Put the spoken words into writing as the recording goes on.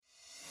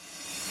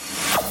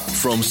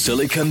From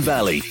Silicon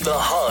Valley, the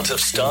heart of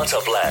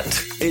startup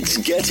land, it's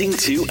Getting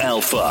to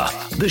Alpha,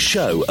 the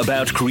show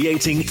about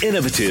creating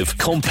innovative,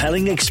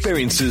 compelling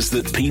experiences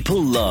that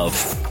people love.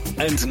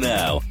 And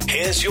now,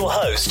 here's your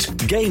host,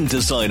 game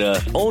designer,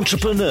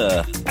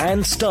 entrepreneur,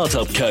 and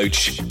startup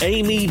coach,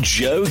 Amy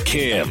Jo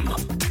Kim.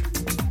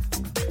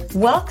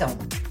 Welcome.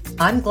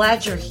 I'm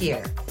glad you're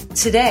here.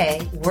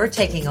 Today, we're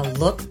taking a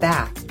look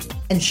back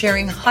and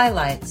sharing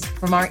highlights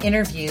from our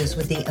interviews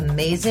with the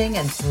amazing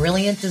and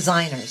brilliant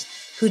designers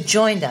who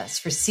joined us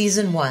for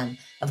Season 1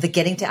 of the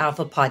Getting to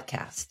Alpha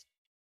podcast.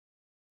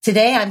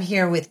 Today, I'm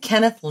here with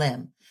Kenneth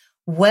Lim,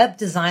 web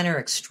designer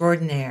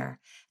extraordinaire,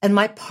 and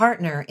my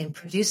partner in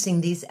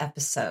producing these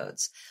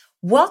episodes.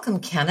 Welcome,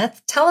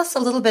 Kenneth. Tell us a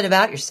little bit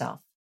about yourself.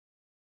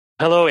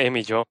 Hello,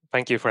 Amy Jo.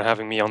 Thank you for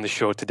having me on the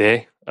show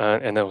today.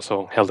 And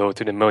also hello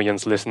to the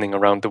millions listening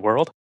around the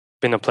world.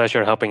 Been a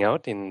pleasure helping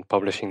out in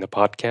publishing the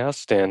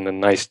podcast and a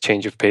nice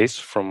change of pace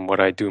from what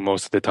I do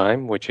most of the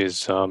time, which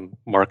is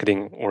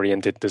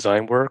marketing-oriented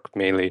design work,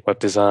 mainly web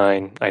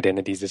design,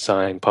 identity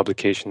design,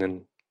 publication,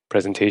 and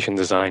presentation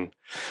design.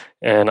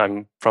 And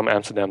I'm from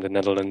Amsterdam, the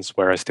Netherlands,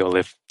 where I still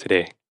live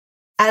today.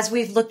 As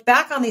we've looked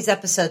back on these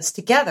episodes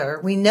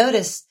together, we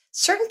noticed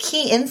certain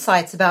key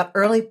insights about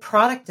early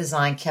product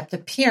design kept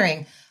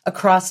appearing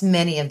across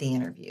many of the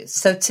interviews.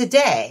 So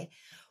today,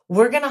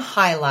 we're going to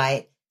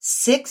highlight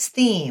 6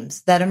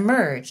 themes that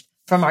emerged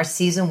from our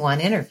Season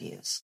 1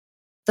 interviews.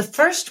 The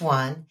first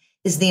one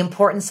is the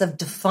importance of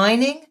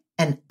defining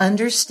and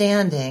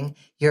understanding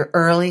your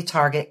early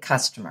target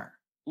customer.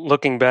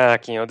 Looking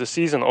back, the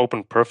season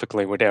opened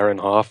perfectly with Aaron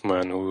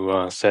Hoffman,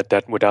 who said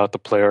that without the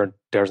player,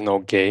 there's no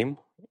game.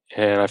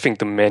 And I think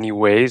the many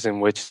ways in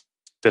which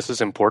this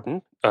is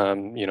important,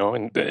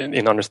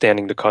 in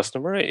understanding the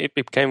customer, it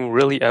became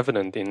really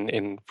evident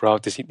in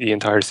throughout the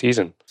entire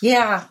season.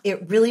 Yeah,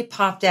 it really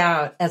popped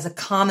out as a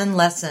common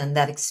lesson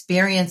that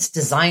experienced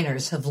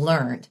designers have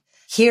learned.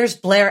 Here's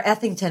Blair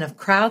Ethington of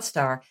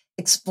CrowdStar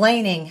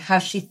explaining how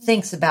she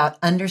thinks about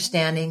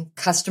understanding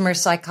customer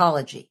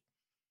psychology.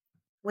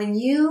 When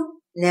you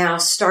now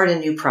start a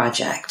new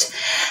project,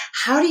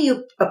 how do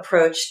you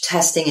approach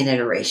testing and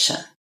iteration?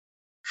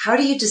 How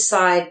do you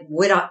decide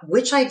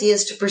which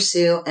ideas to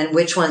pursue and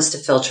which ones to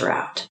filter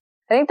out?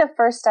 I think the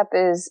first step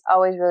is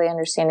always really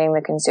understanding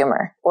the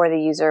consumer or the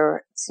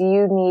user. So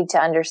you need to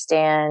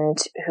understand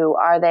who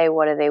are they,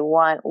 what do they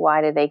want,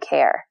 why do they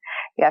care?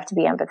 You have to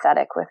be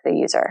empathetic with the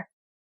user.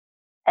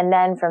 And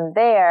then from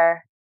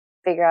there,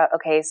 figure out,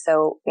 okay,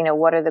 so,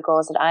 what are the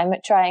goals that I'm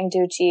trying to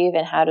achieve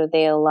and how do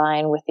they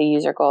align with the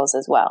user goals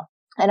as well?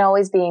 And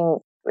always being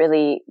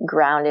really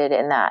grounded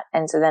in that.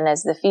 And so then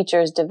as the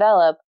features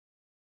develop,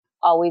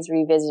 always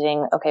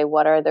revisiting, okay,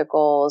 what are the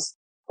goals?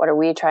 What are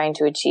we trying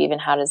to achieve?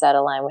 And how does that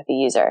align with the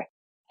user?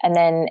 And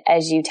then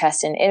as you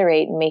test and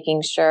iterate,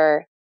 making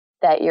sure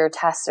that your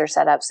tests are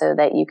set up so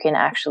that you can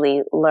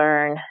actually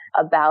learn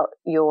about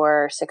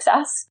your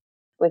success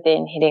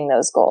within hitting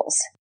those goals.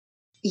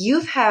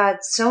 You've had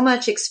so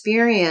much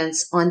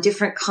experience on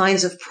different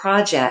kinds of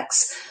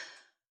projects.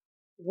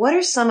 What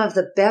are some of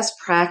the best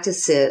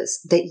practices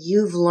that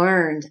you've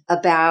learned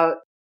about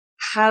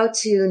how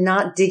to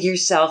not dig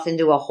yourself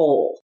into a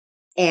hole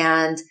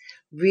and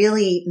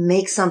really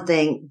make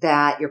something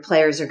that your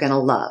players are going to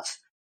love?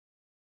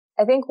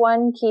 I think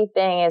one key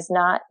thing is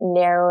not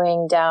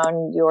narrowing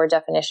down your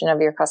definition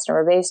of your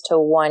customer base to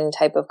one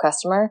type of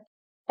customer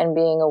and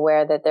being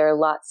aware that there are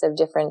lots of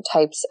different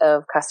types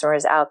of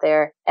customers out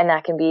there. And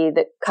that can be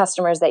the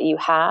customers that you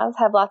have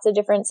lots of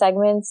different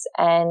segments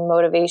and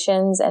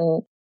motivations.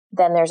 And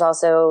then there's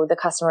also the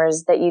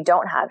customers that you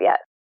don't have yet.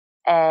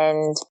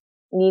 And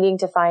needing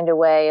to find a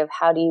way of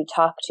how do you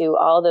talk to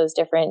all those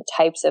different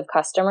types of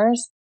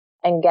customers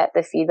and get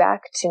the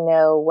feedback to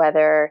know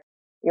whether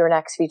your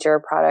next feature or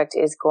product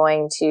is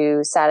going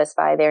to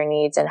satisfy their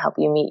needs and help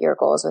you meet your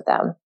goals with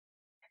them.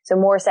 So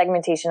more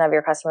segmentation of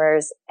your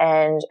customers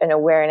and an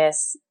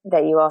awareness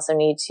that you also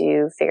need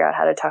to figure out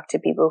how to talk to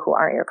people who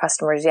aren't your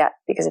customers yet,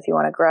 because if you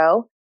want to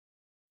grow,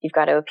 you've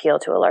got to appeal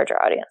to a larger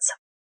audience.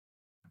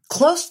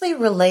 Closely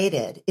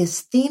related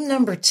is theme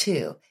number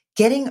 2,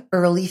 getting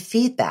early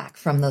feedback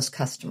from those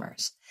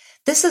customers.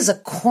 This is a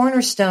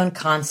cornerstone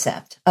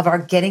concept of our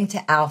Getting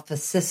to Alpha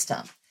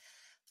system.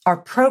 Our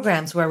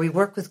programs where we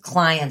work with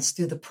clients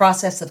through the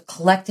process of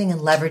collecting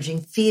and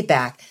leveraging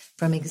feedback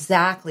from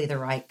exactly the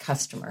right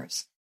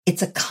customers.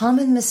 It's a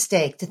common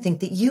mistake to think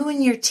that you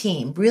and your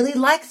team really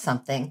like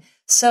something,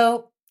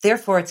 so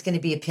therefore it's going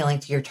to be appealing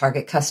to your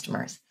target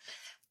customers.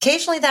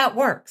 Occasionally that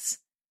works,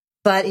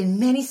 but in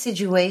many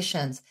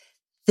situations,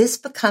 this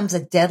becomes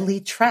a deadly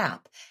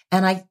trap.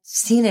 And I've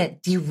seen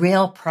it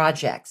derail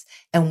projects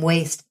and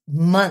waste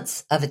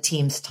months of a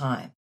team's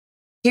time.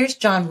 Here's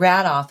John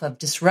Radoff of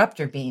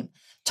Disruptor Beam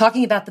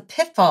talking about the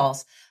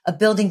pitfalls of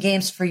building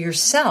games for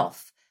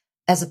yourself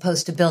as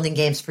opposed to building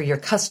games for your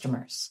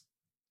customers.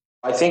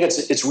 I think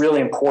it's really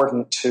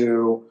important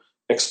to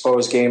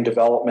expose game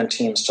development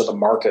teams to the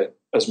market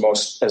as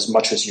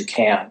much as you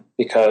can,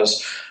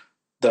 because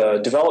the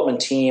development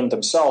team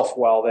themselves,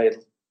 while they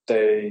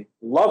they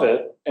love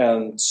it.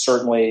 And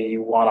certainly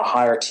you want to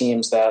hire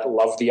teams that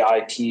love the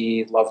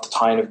IP, love the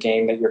kind of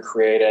game that you're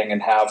creating,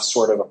 and have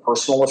sort of a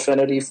personal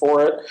affinity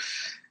for it.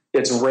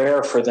 It's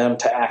rare for them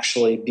to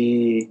actually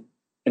be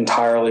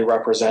entirely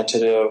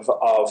representative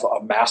of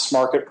a mass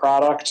market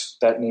product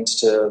that needs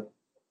to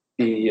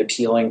be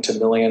appealing to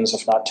millions,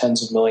 if not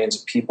tens of millions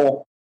of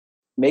people.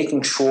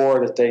 Making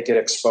sure that they get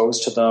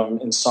exposed to them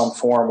in some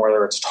form,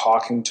 whether it's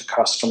talking to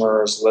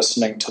customers,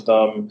 listening to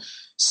them,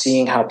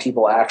 seeing how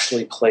people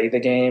actually play the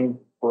game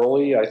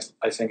early,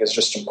 I think is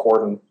just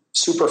important.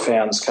 Super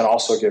fans can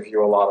also give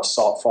you a lot of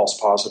false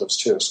positives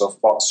too. So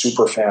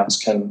super fans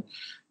can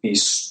be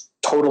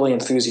totally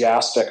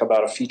enthusiastic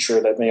about a feature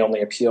that may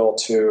only appeal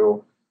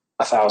to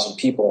 1,000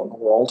 people in the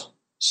world.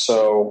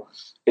 So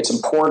it's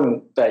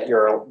important that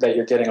you're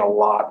getting a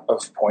lot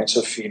of points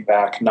of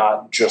feedback,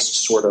 not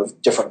just sort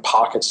of different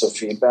pockets of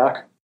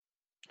feedback.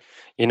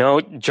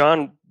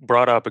 John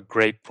brought up a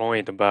great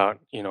point about,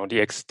 the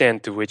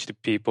extent to which the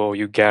people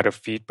you gather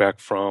feedback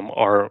from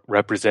are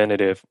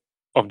representative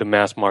of the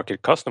mass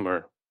market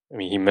customer. I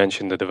mean, he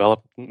mentioned the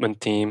development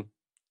team,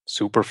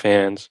 super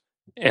fans,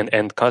 and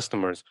end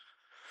customers.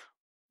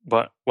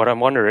 But what I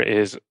wonder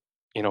is,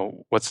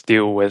 what's the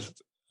deal with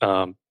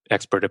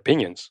expert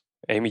opinions?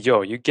 Amy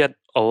Jo, you get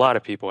a lot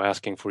of people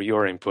asking for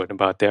your input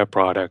about their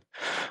product.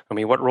 I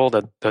mean, what role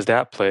does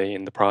that play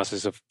in the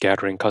process of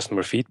gathering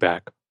customer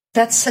feedback?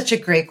 That's such a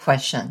great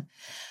question.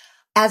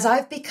 As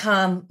I've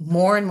become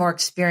more and more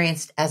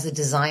experienced as a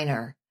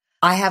designer,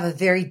 I have a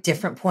very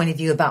different point of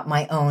view about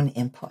my own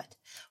input.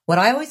 What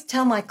I always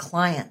tell my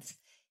clients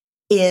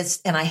is,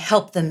 and I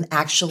help them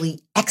actually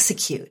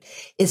execute,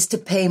 is to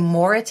pay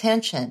more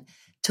attention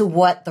to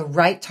what the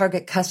right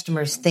target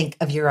customers think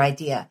of your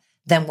idea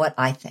than what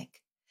I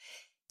think.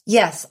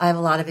 Yes, I have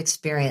a lot of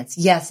experience.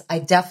 Yes, I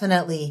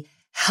definitely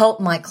help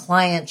my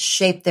clients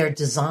shape their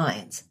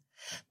designs.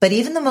 But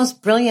even the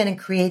most brilliant and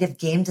creative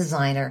game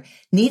designer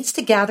needs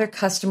to gather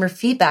customer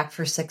feedback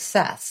for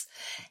success.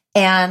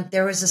 And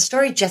there was a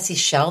story Jesse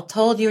Schell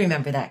told. You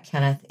remember that,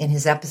 Kenneth, in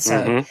his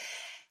episode. Mm-hmm.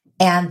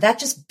 And that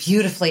just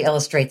beautifully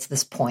illustrates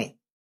this point.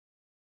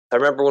 I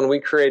remember when we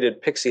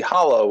created Pixie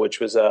Hollow, which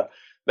was a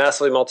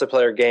massively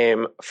multiplayer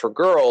game for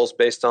girls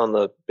based on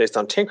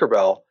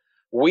Tinkerbell.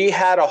 We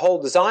had a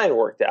whole design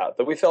worked out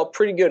that we felt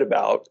pretty good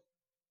about.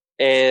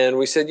 And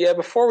we said,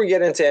 before we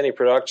get into any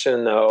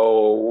production,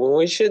 though,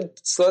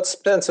 let's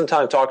spend some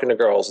time talking to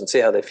girls and see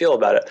how they feel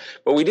about it.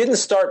 But we didn't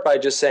start by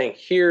just saying,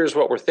 here's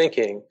what we're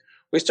thinking.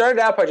 We started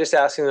out by just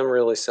asking them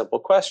really simple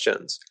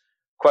questions.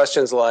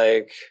 Questions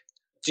like,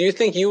 do you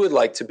think you would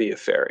like to be a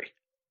fairy?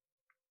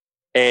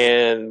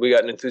 And we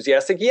got an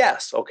enthusiastic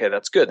yes. Okay,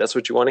 that's good. That's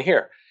what you want to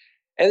hear.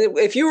 And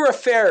if you were a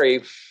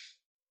fairy,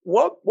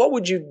 what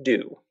would you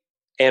do?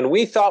 And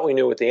we thought we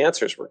knew what the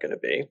answers were going to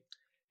be.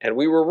 And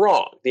we were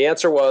wrong. The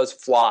answer was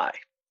fly.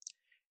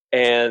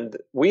 And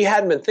we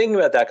hadn't been thinking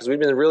about that because we've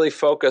been really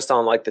focused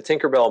on like the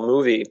Tinkerbell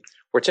movie,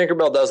 where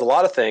Tinkerbell does a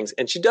lot of things.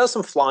 And she does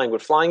some flying,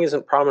 but flying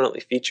isn't prominently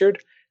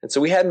featured. And so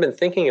we hadn't been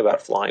thinking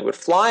about flying. But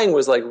flying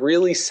was like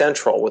really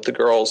central with the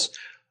girls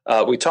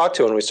we talked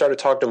to. And we started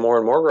talking to more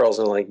and more girls.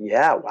 And like,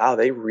 wow,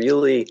 they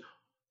really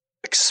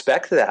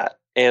expect that.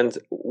 And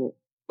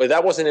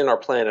that wasn't in our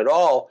plan at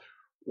all.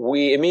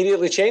 We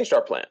immediately changed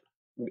our plan.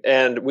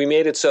 And we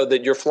made it so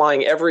that you're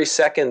flying every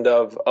second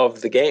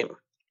of the game.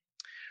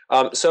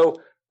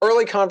 So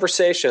early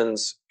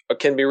conversations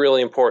can be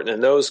really important,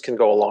 and those can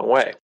go a long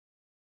way.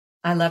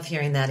 I love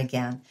hearing that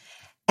again.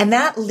 And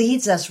that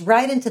leads us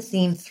right into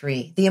theme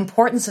 3, the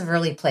importance of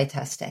early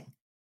playtesting.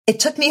 It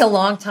took me a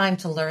long time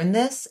to learn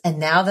this, and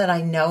now that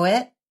I know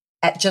it,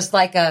 just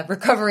like a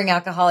recovering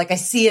alcoholic, I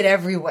see it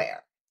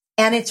everywhere.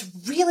 And it's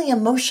really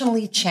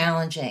emotionally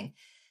challenging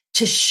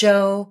to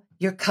show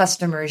your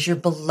customers your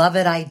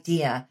beloved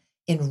idea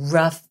in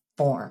rough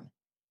form.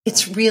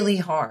 It's really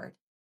hard.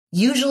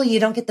 Usually you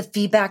don't get the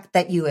feedback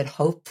that you had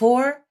hoped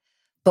for,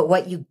 but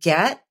what you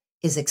get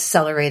is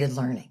accelerated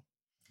learning.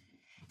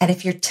 And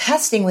if you're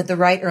testing with the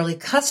right early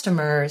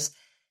customers,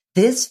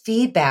 this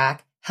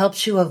feedback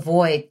helps you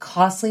avoid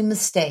costly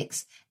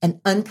mistakes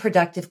and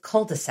unproductive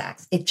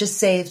cul-de-sacs. It just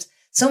saves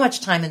so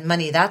much time and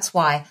money. That's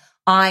why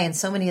I and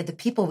so many of the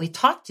people we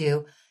talk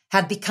to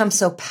have become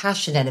so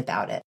passionate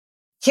about it.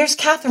 Here's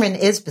Catherine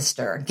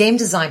Isbister, game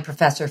design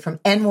professor from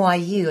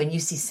NYU and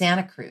UC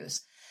Santa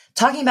Cruz,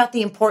 talking about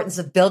the importance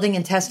of building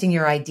and testing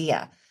your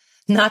idea,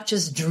 not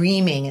just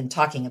dreaming and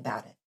talking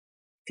about it.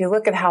 If you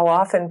look at how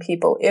often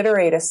people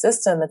iterate a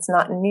system, it's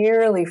not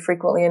nearly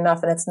frequently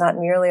enough, and it's not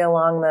nearly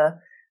along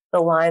the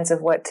lines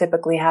of what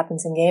typically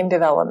happens in game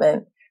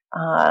development.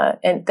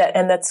 And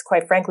that's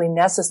quite frankly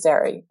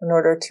necessary in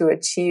order to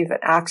achieve an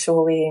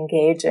actually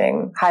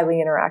engaging,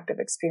 highly interactive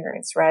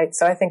experience, right?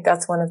 So I think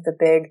that's one of the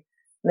big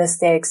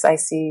mistakes I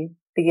see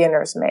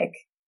beginners make.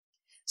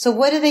 So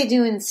what do they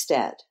do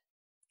instead?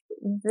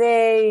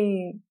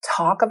 They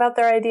talk about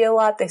their idea a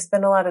lot. They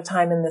spend a lot of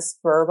time in this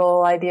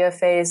verbal idea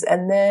phase.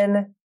 And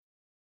then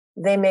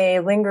they may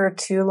linger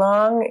too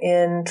long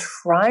in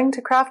trying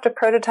to craft a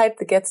prototype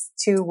that gets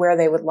to where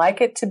they would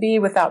like it to be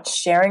without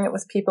sharing it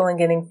with people and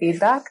getting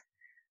feedback.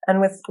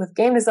 And with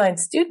game design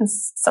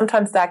students,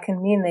 sometimes that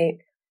can mean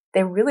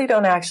they really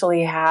don't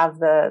actually have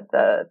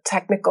the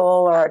technical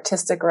or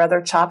artistic or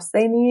other chops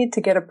they need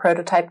to get a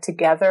prototype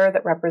together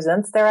that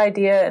represents their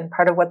idea. And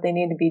part of what they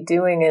need to be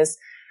doing is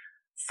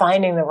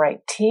finding the right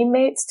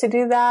teammates to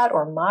do that,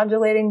 or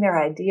modulating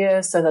their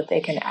ideas so that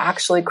they can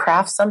actually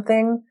craft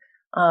something.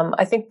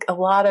 I think a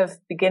lot of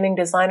beginning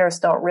designers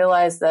don't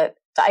realize that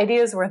the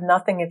idea is worth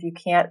nothing if you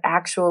can't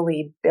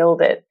actually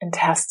build it and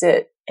test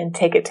it and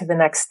take it to the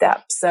next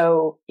step.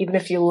 So even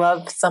if you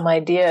love some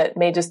idea, it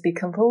may just be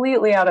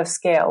completely out of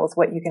scale with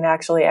what you can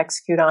actually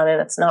execute on, and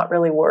it's not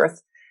really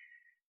worth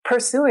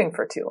pursuing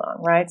for too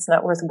long, right? It's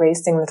not worth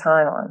wasting the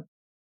time on.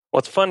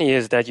 What's funny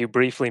is that you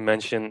briefly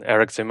mentioned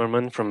Eric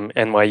Zimmerman from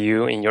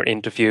NYU in your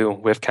interview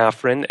with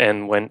Catherine,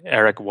 and when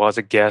Eric was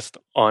a guest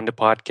on the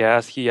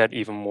podcast, he had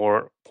even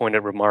more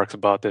pointed remarks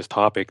about this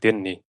topic,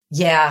 didn't he?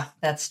 Yeah,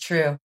 that's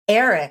true.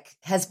 Eric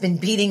has been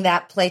beating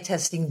that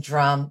playtesting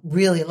drum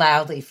really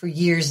loudly for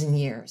years and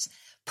years.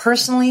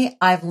 Personally,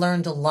 I've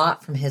learned a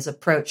lot from his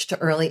approach to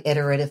early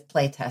iterative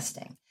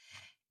playtesting,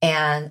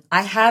 and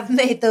I have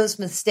made those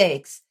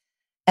mistakes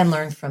and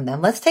learned from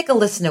them. Let's take a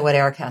listen to what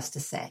Eric has to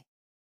say.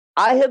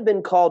 I have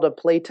been called a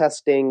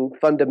playtesting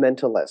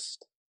fundamentalist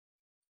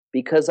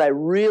because I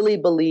really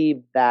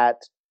believe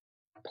that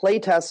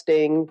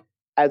playtesting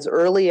as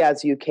early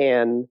as you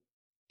can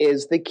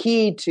is the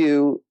key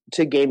to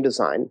game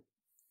design.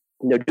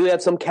 Do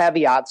have some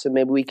caveats, and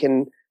maybe we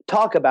can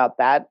talk about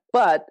that.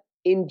 But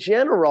in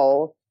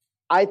general,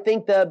 I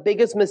think the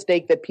biggest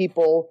mistake that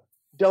people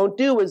don't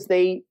do is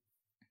they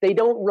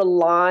don't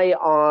rely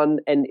on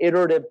an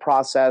iterative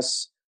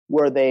process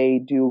where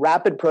they do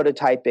rapid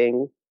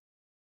prototyping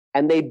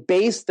and they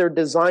base their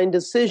design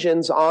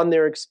decisions on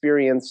their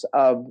experience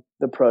of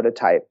the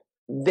prototype.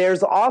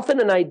 There's often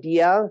an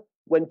idea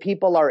when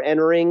people are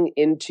entering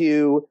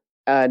into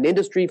an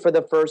industry for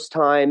the first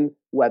time,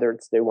 whether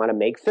it's they want to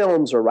make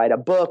films or write a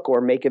book or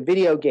make a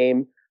video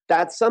game,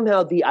 that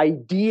somehow the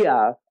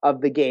idea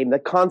of the game, the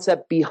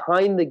concept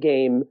behind the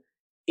game,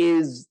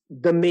 is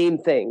the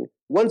main thing.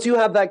 Once you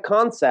have that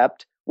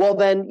concept, well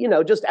then,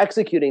 just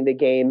executing the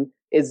game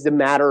is the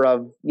matter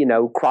of,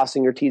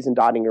 crossing your T's and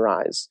dotting your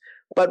I's.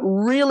 But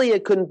really,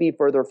 it couldn't be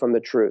further from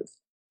the truth.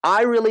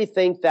 I really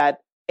think that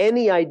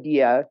any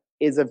idea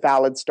is a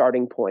valid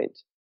starting point.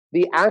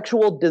 The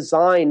actual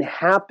design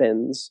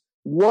happens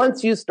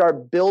once you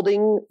start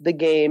building the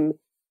game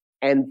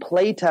and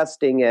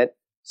playtesting it,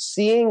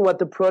 seeing what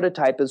the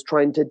prototype is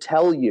trying to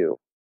tell you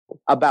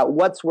about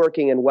what's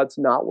working and what's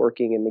not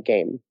working in the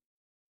game.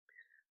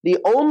 The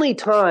only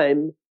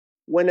time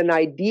when an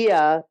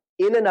idea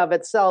in and of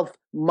itself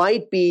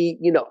might be,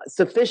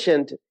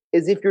 sufficient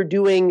is if you're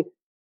doing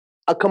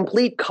a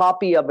complete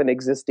copy of an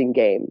existing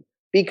game,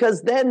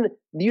 because then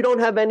you don't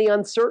have any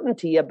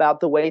uncertainty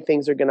about the way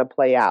things are going to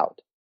play out.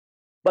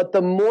 But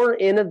the more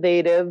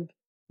innovative,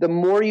 the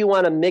more you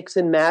want to mix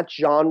and match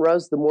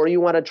genres, the more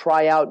you want to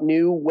try out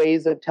new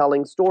ways of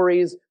telling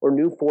stories or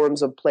new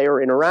forms of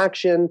player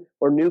interaction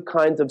or new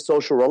kinds of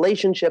social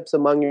relationships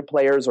among your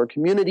players or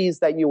communities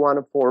that you want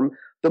to form,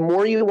 the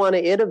more you want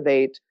to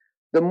innovate,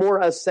 the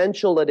more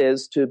essential it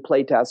is to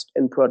playtest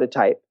and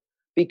prototype,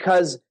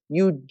 because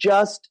you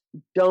just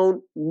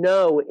don't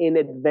know in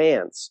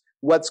advance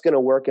what's going to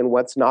work and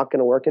what's not going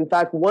to work. In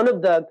fact, one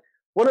of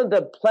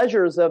the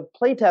pleasures of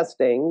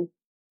playtesting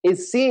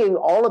is seeing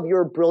all of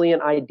your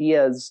brilliant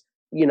ideas,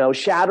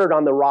 shattered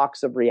on the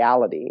rocks of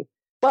reality.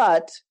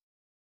 But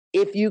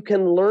if you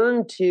can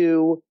learn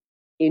to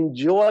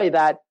enjoy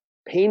that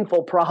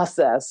painful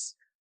process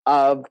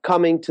of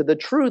coming to the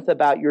truth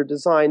about your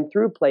design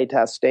through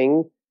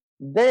playtesting,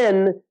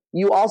 then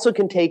you also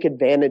can take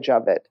advantage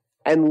of it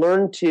and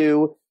learn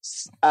to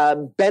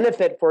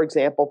benefit, for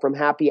example, from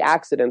happy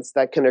accidents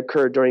that can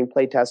occur during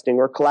playtesting,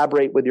 or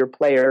collaborate with your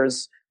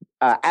players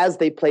as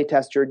they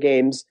playtest your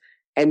games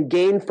and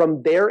gain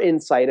from their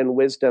insight and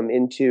wisdom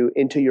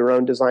into your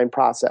own design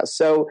process.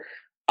 So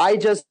I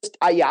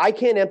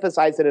can't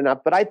emphasize it enough,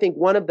 but I think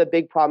one of the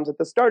big problems at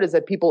the start is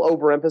that people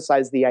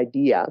overemphasize the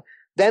idea.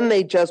 Then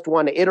they just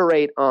want to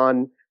iterate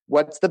on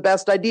what's the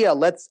best idea.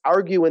 Let's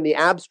argue in the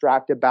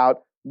abstract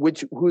about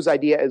whose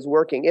idea is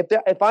working.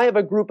 If I have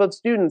a group of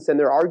students and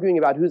they're arguing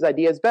about whose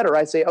idea is better,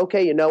 I say,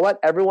 okay, you know what?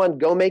 Everyone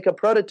go make a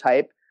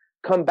prototype,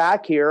 come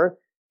back here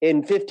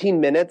in 15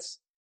 minutes,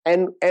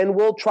 and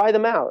we'll try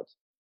them out.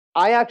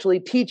 I actually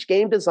teach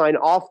game design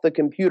off the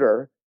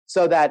computer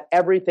so that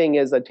everything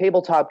is a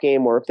tabletop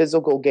game or a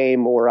physical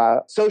game or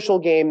a social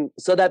game,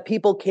 so that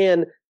people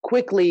can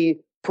quickly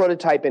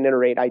prototype and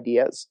iterate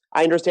ideas.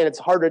 I understand it's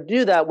harder to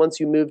do that once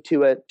you move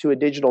to a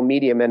digital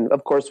medium. And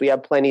of course, we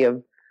have plenty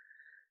of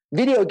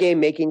video game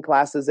making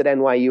classes at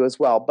NYU as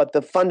well, but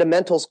the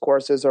fundamentals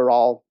courses are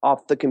all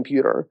off the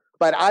computer.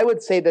 But I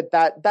would say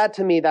that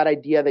to me, that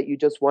idea that you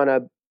just want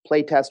to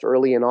play test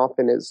early and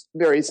often is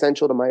very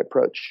essential to my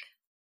approach.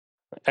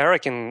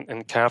 Eric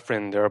and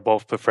Catherine, they're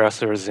both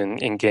professors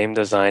in game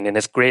design, and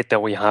it's great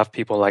that we have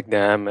people like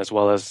them, as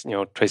well as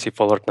Tracy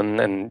Fullerton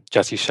and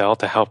Jesse Schell,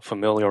 to help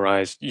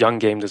familiarize young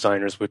game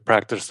designers with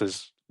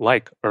practices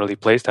like early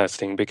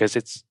playtesting, because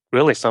it's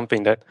really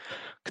something that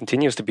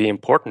continues to be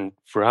important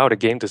throughout a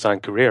game design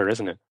career,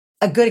 isn't it?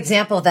 A good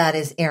example of that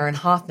is Erin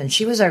Hoffman.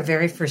 She was our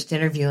very first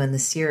interview in the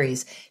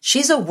series.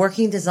 She's a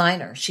working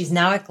designer. She's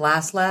now at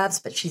Glass Labs,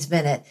 but she's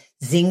been at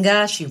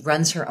Zynga. She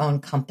runs her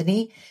own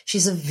company.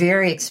 She's a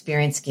very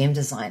experienced game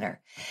designer.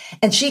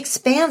 And she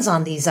expands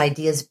on these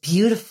ideas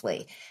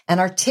beautifully and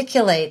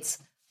articulates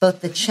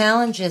both the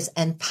challenges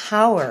and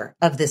power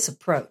of this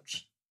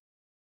approach.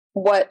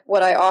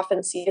 What I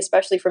often see,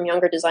 especially from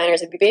younger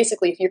designers, if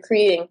you're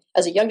creating,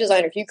 as a young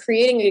designer, if you're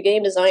creating a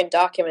game design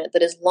document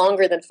that is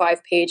longer than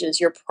 5 pages,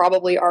 you're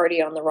probably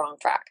already on the wrong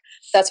track.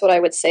 That's what I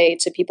would say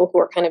to people who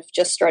are kind of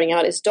just starting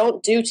out, is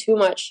don't do too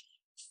much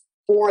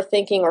forward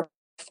thinking or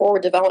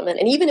forward development.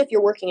 And even if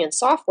you're working in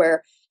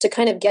software, to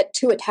kind of get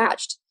too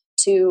attached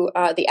to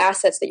the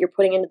assets that you're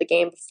putting into the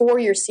game before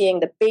you're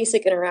seeing the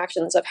basic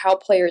interactions of how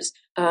players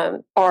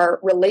are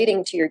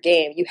relating to your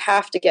game. You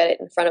have to get it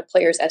in front of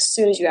players as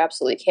soon as you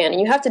absolutely can.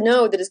 And you have to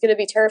know that it's going to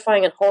be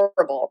terrifying and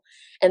horrible.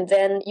 And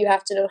then you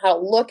have to know how to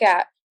look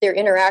at their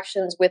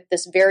interactions with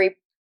this very,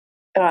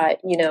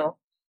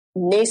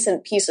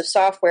 nascent piece of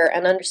software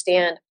and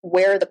understand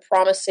where the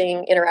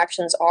promising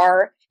interactions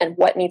are and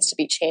what needs to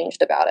be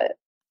changed about it.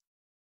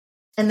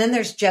 And then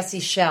there's Jesse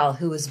Schell,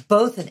 who is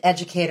both an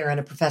educator and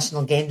a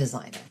professional game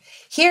designer.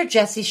 Here,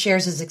 Jesse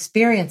shares his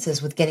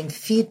experiences with getting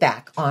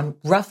feedback on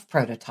rough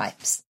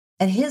prototypes.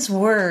 And his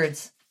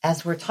words,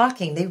 as we're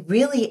talking, they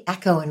really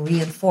echo and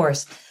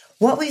reinforce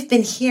what we've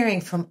been hearing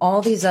from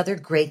all these other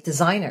great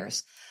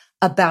designers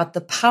about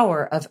the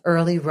power of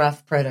early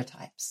rough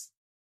prototypes.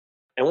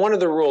 And one of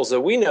the rules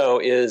that we know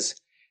is,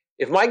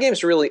 if my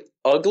game's really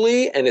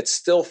ugly and it's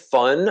still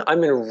fun,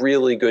 I'm in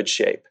really good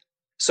shape.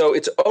 So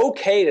it's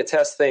okay to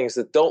test things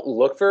that don't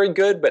look very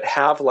good, but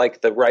have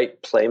like the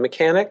right play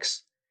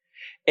mechanics.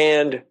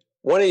 And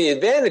one of the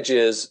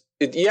advantages,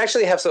 you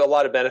actually have a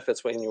lot of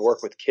benefits when you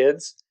work with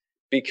kids,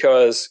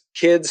 because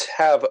kids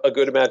have a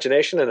good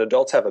imagination and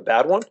adults have a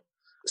bad one.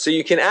 So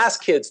you can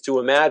ask kids to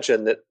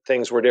imagine that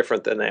things were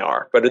different than they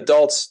are, but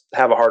adults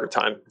have a harder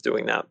time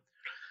doing that.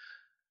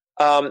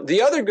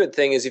 The other good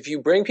thing is, if you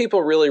bring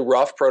people really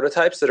rough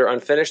prototypes that are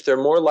unfinished, they're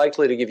more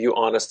likely to give you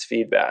honest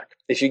feedback.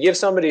 If you give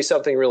somebody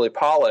something really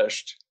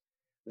polished,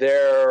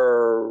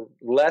 they're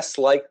less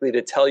likely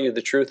to tell you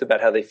the truth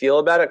about how they feel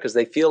about it, because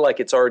they feel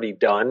like it's already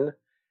done,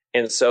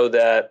 and so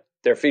that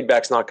their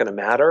feedback's not going to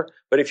matter.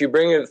 But if you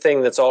bring a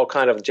thing that's all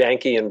kind of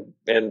janky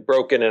and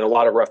broken and a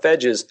lot of rough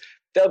edges,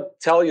 they'll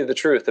tell you the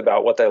truth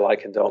about what they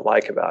like and don't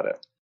like about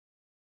it.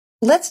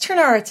 Let's turn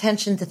our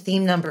attention to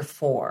theme number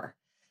 4.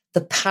 The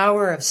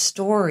power of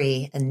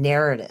story and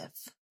narrative.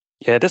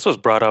 Yeah, this was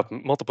brought up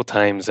multiple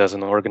times as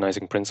an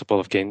organizing principle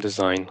of game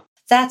design.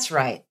 That's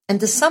right. And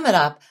to sum it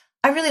up,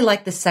 I really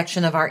like this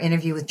section of our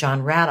interview with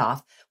John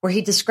Radoff, where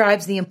he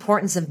describes the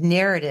importance of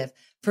narrative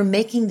for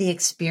making the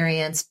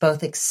experience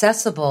both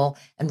accessible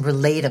and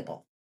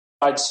relatable.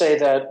 I'd say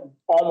that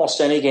almost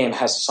any game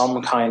has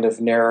some kind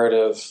of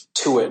narrative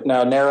to it.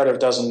 Now, narrative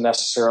doesn't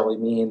necessarily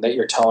mean that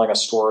you're telling a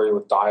story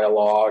with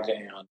dialogue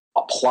and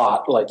a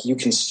plot. Like, you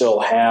can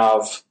still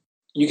have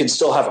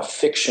a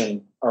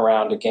fiction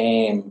around a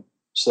game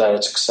so that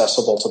it's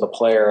accessible to the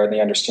player and they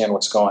understand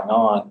what's going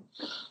on.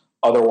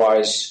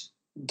 Otherwise,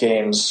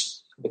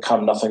 games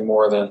become nothing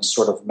more than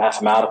sort of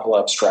mathematical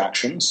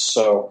abstractions.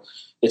 So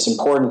it's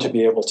important to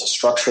be able to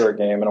structure a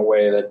game in a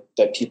way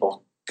that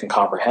people can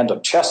comprehend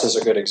them. Chess is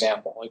a good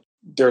example. Like,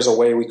 there's a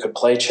way we could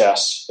play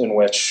chess in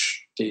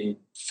which the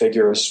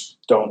figures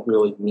don't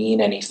really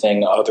mean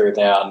anything other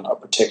than a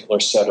particular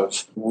set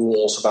of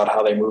rules about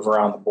how they move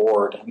around the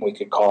board, and we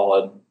could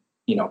call it,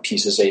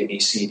 pieces A, B,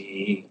 C, D,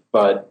 E.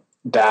 But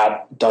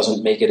that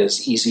doesn't make it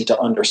as easy to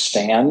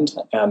understand,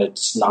 and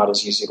it's not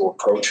as easy to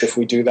approach if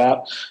we do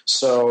that.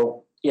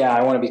 So, yeah,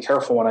 I want to be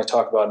careful when I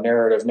talk about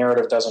narrative.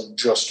 Narrative doesn't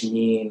just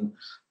mean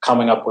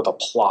coming up with a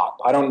plot.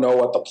 I don't know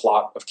what the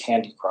plot of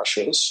Candy Crush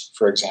is,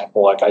 for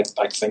example. Like,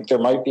 I think there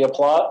might be a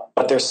plot,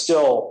 but there's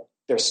still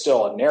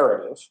a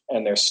narrative,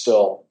 and there's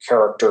still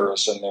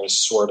characters, and there's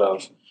sort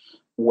of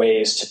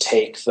ways to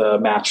take the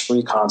match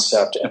 3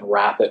 concept and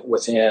wrap it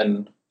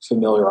within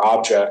familiar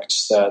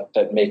objects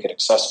that make it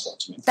accessible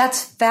to me.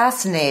 That's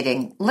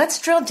fascinating.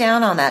 Let's drill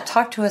down on that.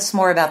 Talk to us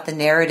more about the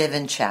narrative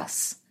in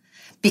chess,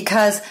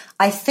 because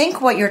I think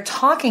what you're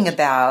talking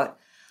about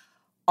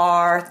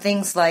are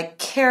things like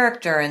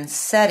character and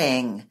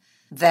setting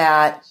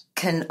that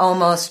can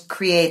almost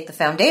create the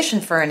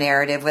foundation for a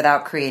narrative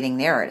without creating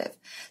narrative.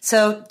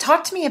 So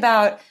talk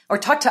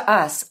to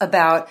us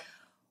about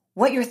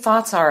what your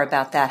thoughts are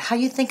about that, how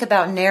you think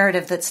about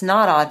narrative that's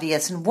not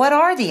obvious, and what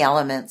are the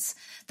elements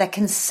that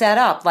can set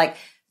up like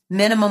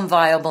minimum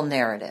viable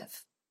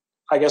narrative.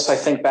 I guess I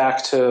think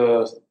back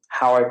to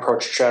how I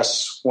approached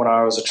chess when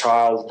I was a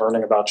child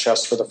learning about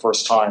chess for the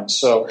first time.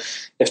 So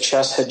if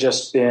chess had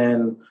just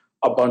been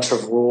a bunch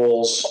of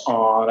rules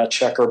on a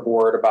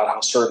checkerboard about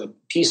how certain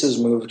pieces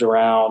moved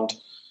around,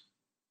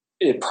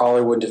 it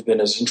probably wouldn't have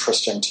been as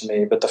interesting to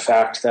me. But the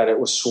fact that it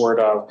was sort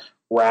of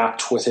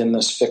wrapped within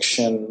this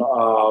fiction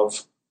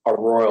of a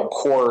royal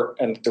court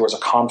and there was a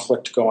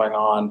conflict going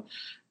on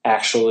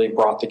actually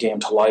brought the game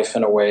to life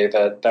in a way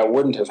that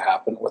wouldn't have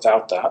happened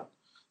without that.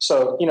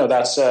 So,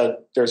 that said,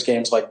 there's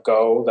games like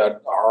Go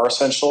that are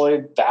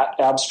essentially that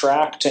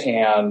abstract,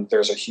 and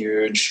there's a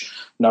huge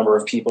number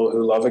of people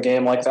who love a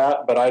game like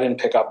that, but I didn't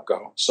pick up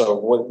Go. So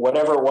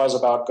whatever it was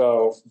about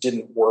Go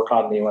didn't work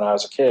on me when I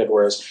was a kid,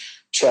 whereas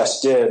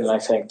chess did, and I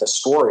think the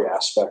story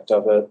aspect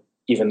of it,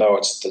 even though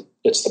it's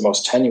the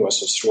most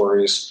tenuous of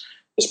stories,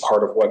 is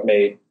part of what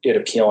made it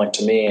appealing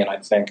to me, and I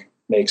think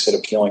makes it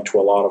appealing to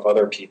a lot of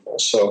other people.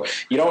 So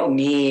you don't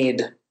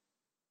need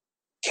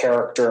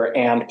character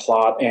and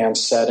plot and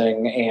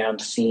setting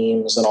and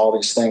themes and all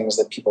these things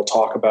that people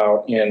talk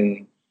about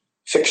in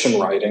fiction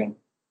writing.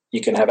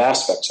 You can have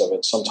aspects of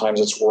it. Sometimes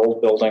it's world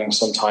building.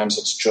 Sometimes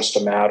it's just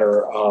a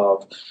matter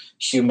of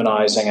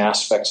humanizing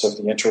aspects of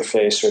the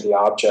interface or the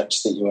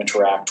objects that you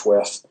interact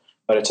with.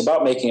 But it's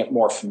about making it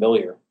more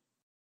familiar.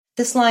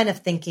 This line of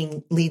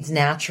thinking leads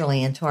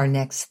naturally into our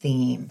next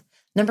theme.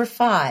 Number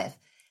 5,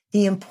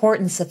 the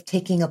importance of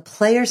taking a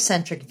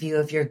player-centric view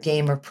of your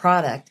game or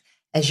product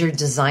as you're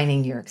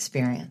designing your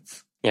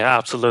experience. Yeah,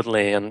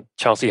 absolutely. And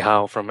Chelsea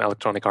Howe from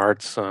Electronic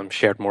Arts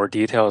shared more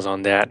details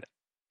on that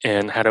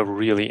and had a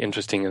really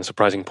interesting and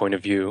surprising point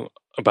of view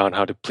about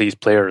how to please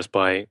players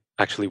by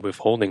actually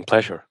withholding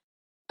pleasure.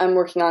 I'm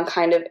working on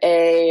kind of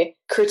a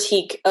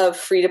critique of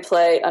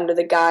free-to-play under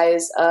the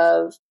guise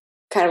of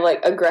kind of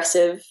like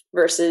aggressive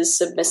versus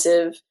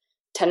submissive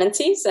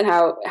tendencies, and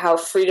how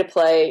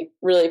free-to-play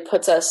really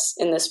puts us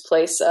in this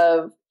place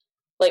of,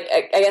 like,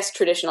 I guess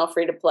traditional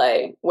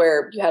free-to-play,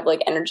 where you have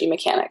like energy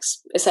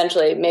mechanics,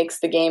 essentially makes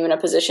the game in a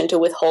position to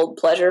withhold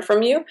pleasure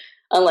from you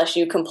unless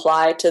you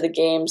comply to the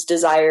game's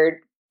desired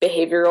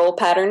behavioral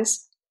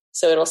patterns.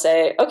 So it'll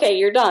say, okay,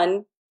 you're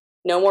done.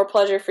 No more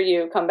pleasure for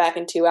you. Come back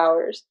in 2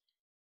 hours.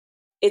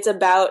 It's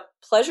about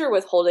pleasure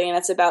withholding, and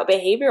it's about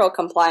behavioral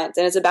compliance,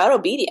 and it's about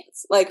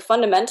obedience. Like,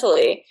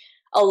 fundamentally,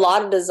 a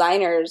lot of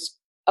designers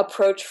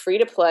approach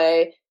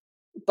free-to-play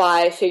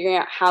by figuring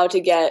out how to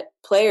get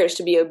players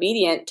to be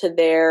obedient to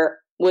their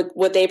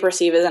what they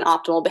perceive as an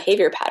optimal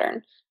behavior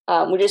pattern,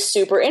 which is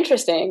super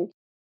interesting.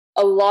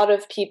 A lot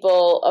of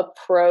people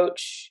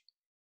approach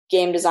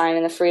game design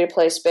in the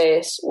free-to-play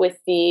space with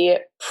the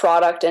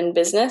product and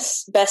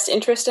business best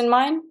interest in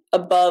mind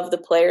above the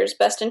player's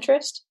best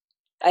interest.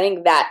 I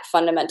think that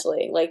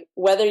fundamentally, like,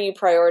 whether you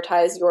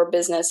prioritize your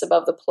business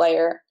above the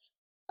player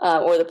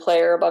or the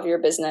player above your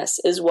business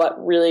is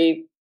what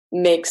really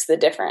makes the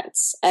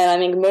difference. And I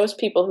think most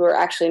people who are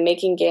actually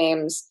making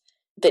games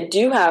that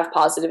do have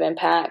positive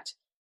impact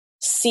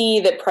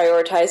see that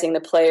prioritizing the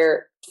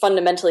player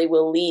fundamentally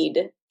will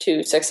lead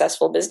to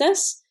successful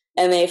business.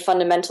 And they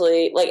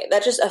fundamentally, like,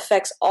 that just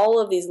affects all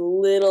of these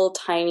little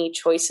tiny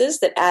choices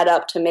that add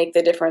up to make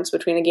the difference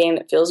between a game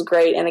that feels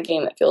great and a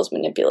game that feels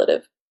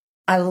manipulative.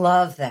 I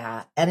love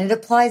that. And it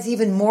applies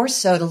even more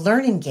so to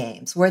learning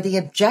games, where the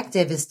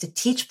objective is to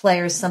teach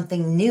players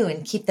something new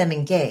and keep them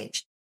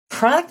engaged.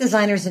 Product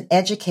designers and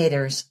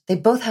educators, they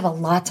both have a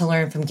lot to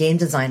learn from game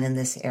design in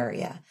this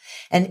area.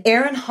 And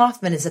Aaron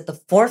Hoffman is at the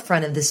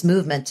forefront of this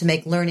movement to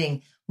make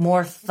learning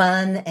more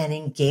fun and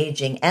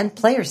engaging and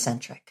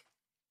player-centric.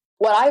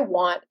 What I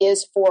want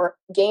is for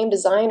game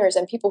designers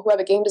and people who have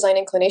a game design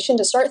inclination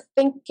to start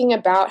thinking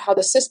about how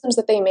the systems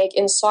that they make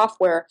in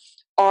software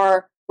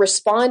are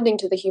responding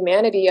to the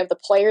humanity of the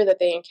player that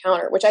they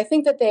encounter, which I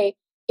think that they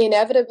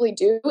inevitably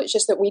do. It's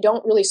just that we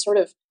don't really sort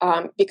of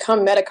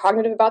become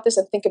metacognitive about this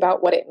and think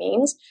about what it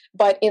means.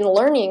 But in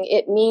learning,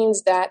 it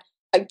means that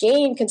a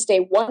game can stay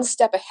one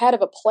step ahead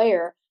of a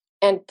player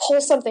and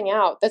pull something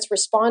out that's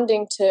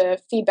responding to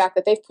feedback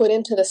that they've put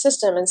into the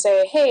system and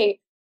say, hey,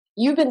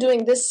 you've been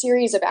doing this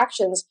series of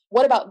actions.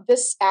 What about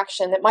this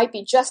action that might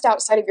be just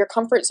outside of your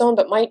comfort zone,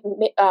 but might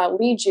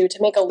lead you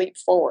to make a leap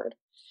forward?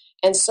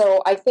 And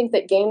so I think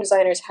that game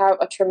designers have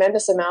a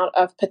tremendous amount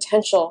of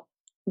potential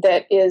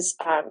that is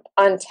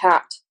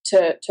untapped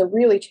to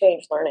really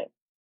change learning.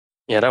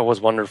 Yeah, that was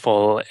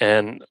wonderful.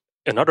 And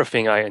another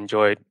thing I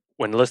enjoyed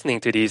when listening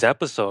to these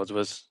episodes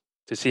was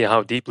to see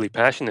how deeply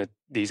passionate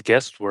these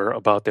guests were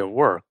about their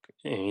work.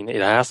 I mean,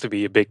 it has to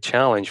be a big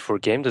challenge for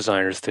game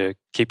designers to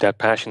keep that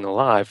passion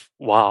alive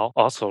while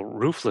also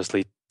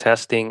ruthlessly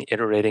testing,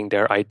 iterating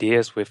their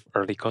ideas with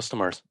early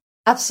customers.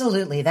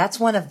 Absolutely. That's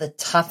one of the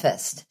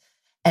toughest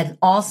and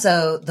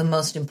also the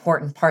most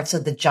important parts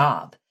of the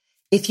job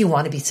if you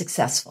want to be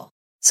successful.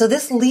 So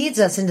this leads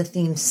us into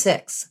theme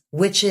 6,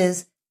 which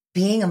is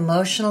being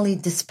emotionally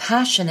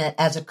dispassionate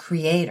as a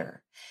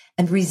creator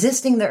and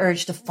resisting the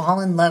urge to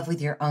fall in love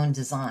with your own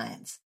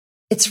designs.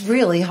 It's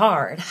really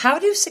hard. How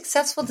do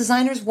successful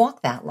designers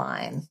walk that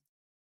line?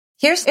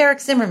 Here's Eric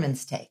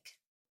Zimmerman's take.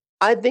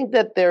 I think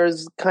that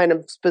there's kind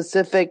of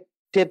specific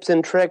tips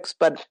and tricks,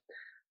 but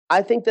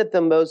I think that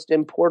the most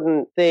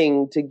important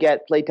thing to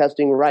get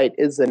playtesting right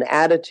is an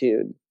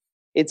attitude.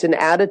 It's an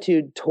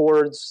attitude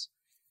towards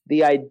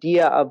the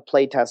idea of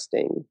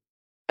playtesting.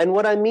 And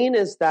what I mean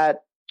is that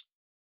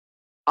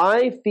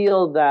I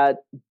feel that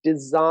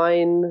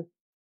design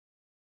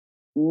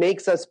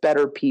makes us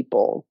better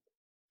people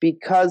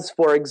because,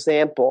 for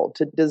example,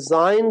 to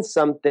design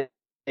something,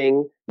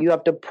 you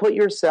have to put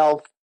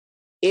yourself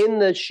in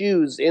the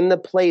shoes, in the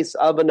place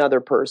of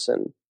another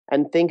person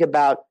and think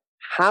about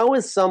how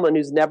is someone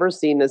who's never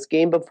seen this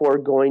game before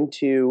going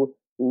to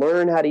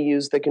learn how to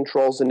use the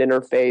controls and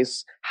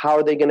interface? How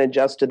are they going to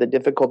adjust to the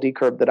difficulty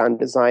curve that I'm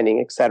designing,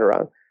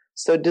 etc.?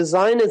 So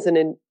design is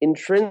an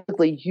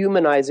intrinsically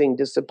humanizing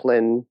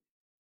discipline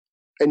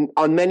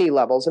on many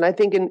levels. And I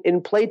think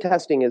in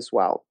playtesting as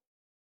well.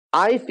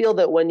 I feel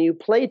that when you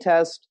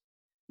playtest,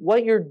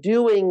 what you're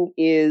doing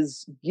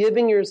is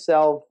giving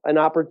yourself an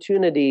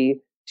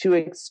opportunity to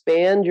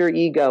expand your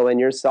ego and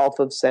your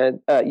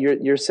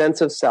your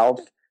sense of self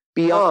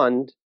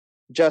beyond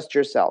just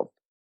yourself.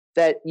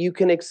 That you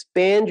can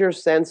expand your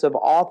sense of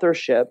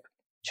authorship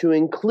to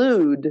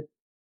include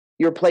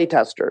your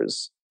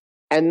playtesters.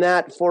 And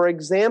that, for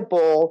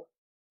example,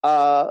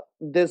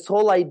 this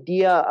whole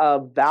idea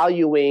of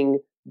valuing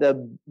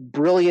the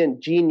brilliant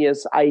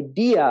genius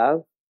idea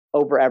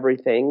over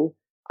everything,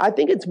 I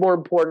think it's more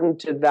important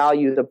to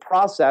value the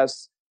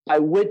process by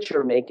which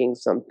you're making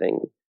something.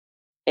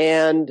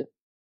 And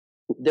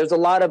there's a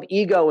lot of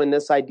ego in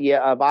this idea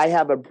of I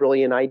have a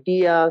brilliant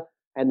idea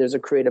and there's a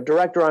creative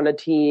director on a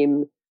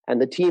team and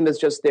the team is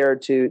just there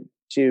to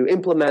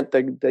implement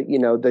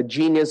the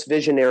genius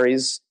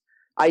visionaries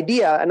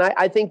idea. And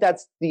I think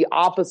that's the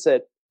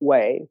opposite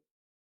way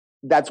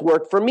that's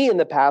worked for me in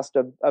the past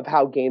of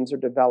how games are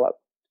developed.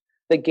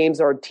 That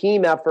games are a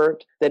team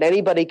effort, that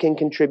anybody can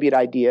contribute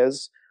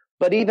ideas,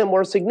 but even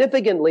more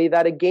significantly,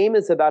 that a game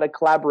is about a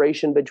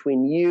collaboration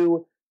between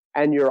you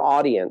and your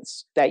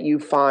audience that you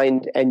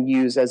find and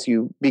use as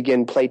you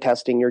begin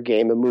playtesting your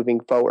game and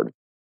moving forward.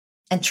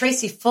 And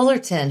Tracy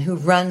Fullerton, who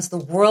runs the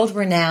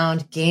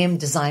world-renowned game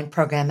design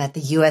program at the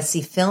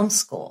USC Film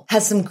School,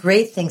 has some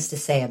great things to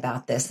say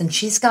about this. And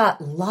she's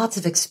got lots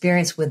of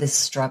experience with this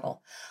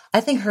struggle.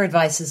 I think her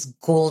advice is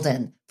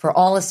golden for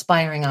all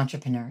aspiring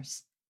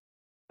entrepreneurs.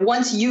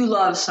 Once you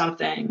love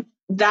something,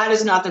 that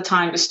is not the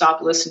time to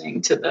stop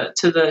listening to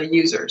the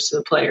users, to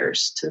the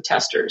players, to the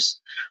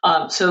testers.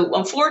 So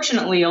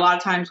unfortunately, a lot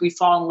of times we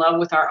fall in love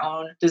with our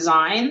own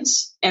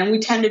designs, and we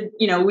tend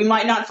to, we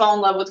might not fall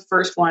in love with the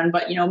first one,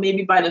 but,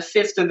 maybe by the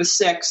fifth or the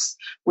sixth,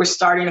 we're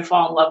starting to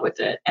fall in love with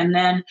it. And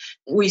then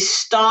we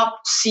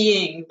stop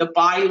seeing the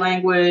body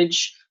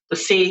language, the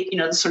face,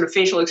 the sort of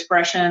facial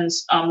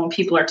expressions when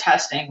people are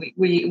testing.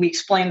 We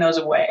explain those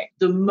away.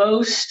 The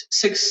most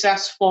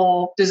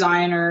successful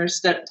designers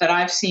that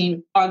I've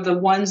seen are the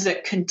ones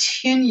that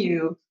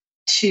continue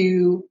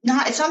to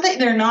it's not that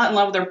they're not in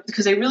love with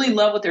because they really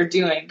love what they're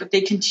doing, but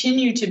they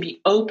continue to be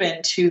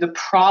open to the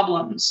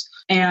problems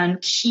and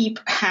keep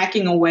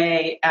hacking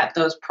away at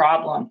those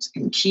problems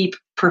and keep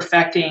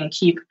perfecting,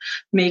 keep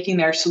making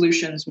their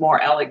solutions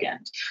more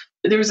elegant.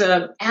 There was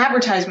an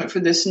advertisement for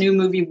this new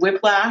movie,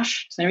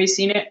 Whiplash. Has anybody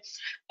seen it?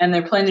 And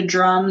they're playing the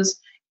drums.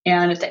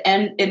 And at the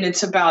end, and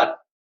it's about,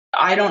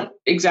 I don't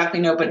exactly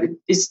know, but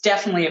it's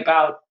definitely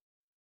about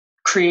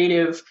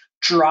creative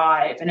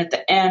drive. And at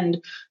the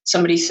end,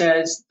 somebody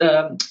says,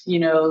 the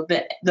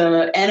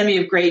enemy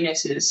of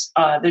greatness is,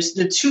 there's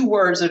the two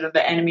words that are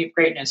the enemy of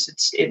greatness.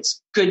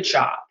 It's good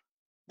job.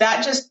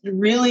 That just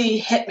really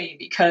hit me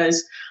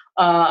because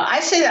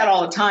I say that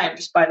all the time,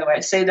 just by the way. I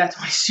say that to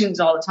my students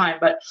all the time,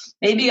 but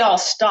maybe I'll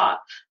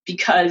stop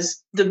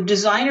because the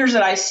designers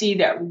that I see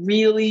that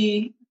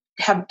really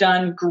have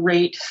done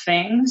great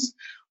things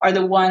are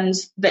the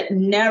ones that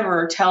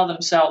never tell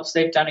themselves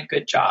they've done a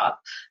good job.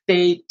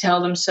 They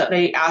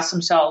ask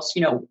themselves,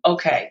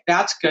 okay,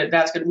 that's good.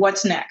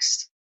 What's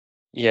next?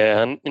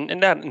 Yeah,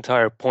 and that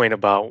entire point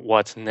about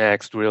what's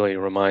next really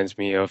reminds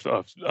me of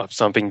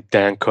something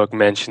Dan Cook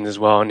mentioned as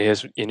well in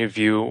his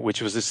interview,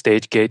 which was the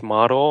stage gate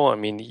model. I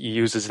mean, he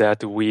uses that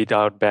to weed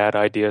out bad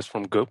ideas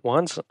from good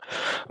ones.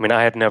 I mean,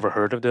 I had never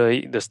heard of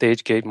the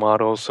stage gate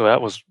model, so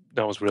that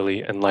was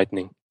really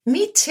enlightening.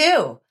 Me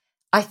too.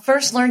 I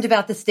first learned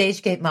about the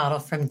stage gate model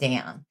from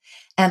Dan,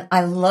 and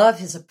I love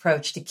his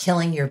approach to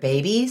killing your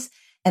babies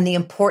and the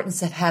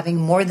importance of having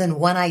more than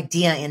one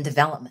idea in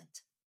development.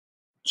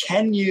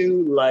 Can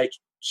you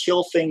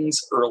kill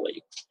things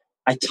early?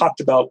 I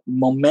talked about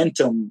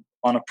momentum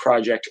on a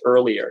project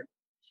earlier.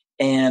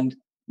 And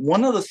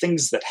one of the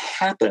things that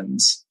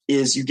happens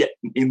is you get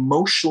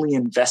emotionally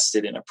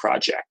invested in a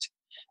project.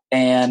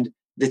 And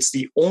it's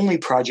the only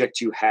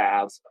project you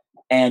have,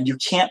 and you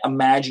can't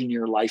imagine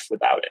your life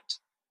without it.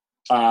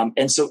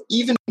 And so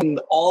even when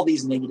all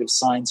these negative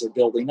signs are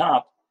building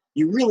up,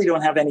 you really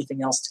don't have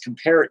anything else to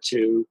compare it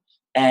to,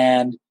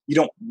 and you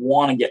don't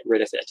want to get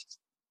rid of it.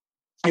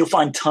 You'll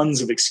find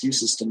tons of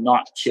excuses to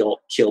not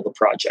kill the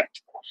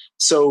project.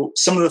 So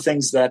some of the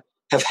things that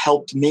have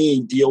helped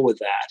me deal with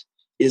that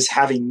is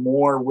having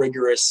more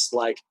rigorous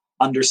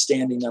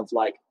understanding of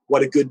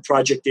what a good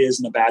project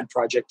is and a bad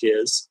project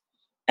is.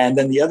 And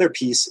then the other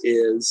piece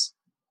is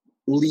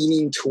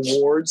leaning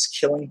towards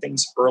killing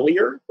things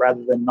earlier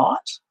rather than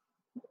not.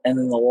 And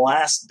then the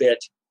last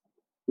bit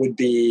would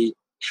be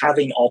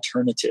having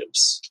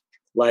alternatives,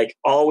 like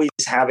always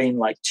having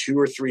like 2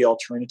 or 3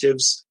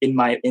 alternatives in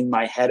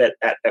my head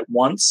at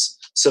once,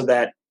 so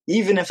that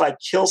even if I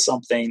kill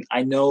something,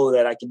 I know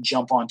that I can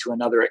jump onto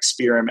another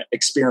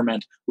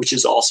experiment, which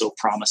is also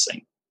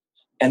promising.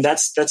 And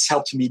that's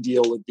helped me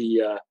deal with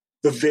the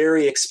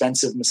very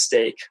expensive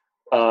mistake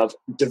of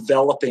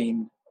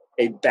developing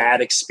a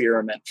bad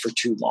experiment for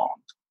too long.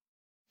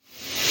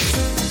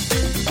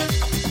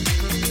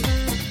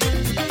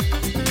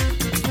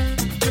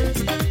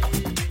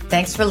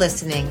 Thanks for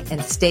listening,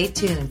 and stay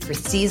tuned for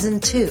Season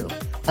 2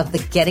 of the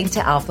Getting to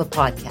Alpha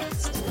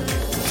podcast.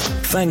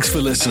 Thanks for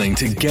listening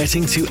to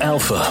Getting to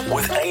Alpha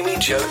with Amy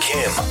Jo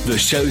Kim, the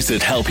shows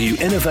that help you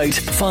innovate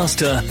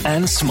faster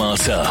and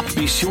smarter.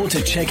 Be sure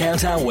to check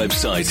out our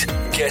website,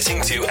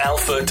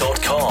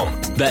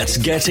 gettingtoalpha.com. That's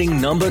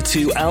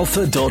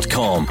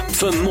getting2alpha.com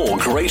for more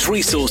great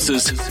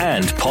resources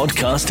and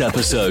podcast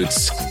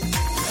episodes.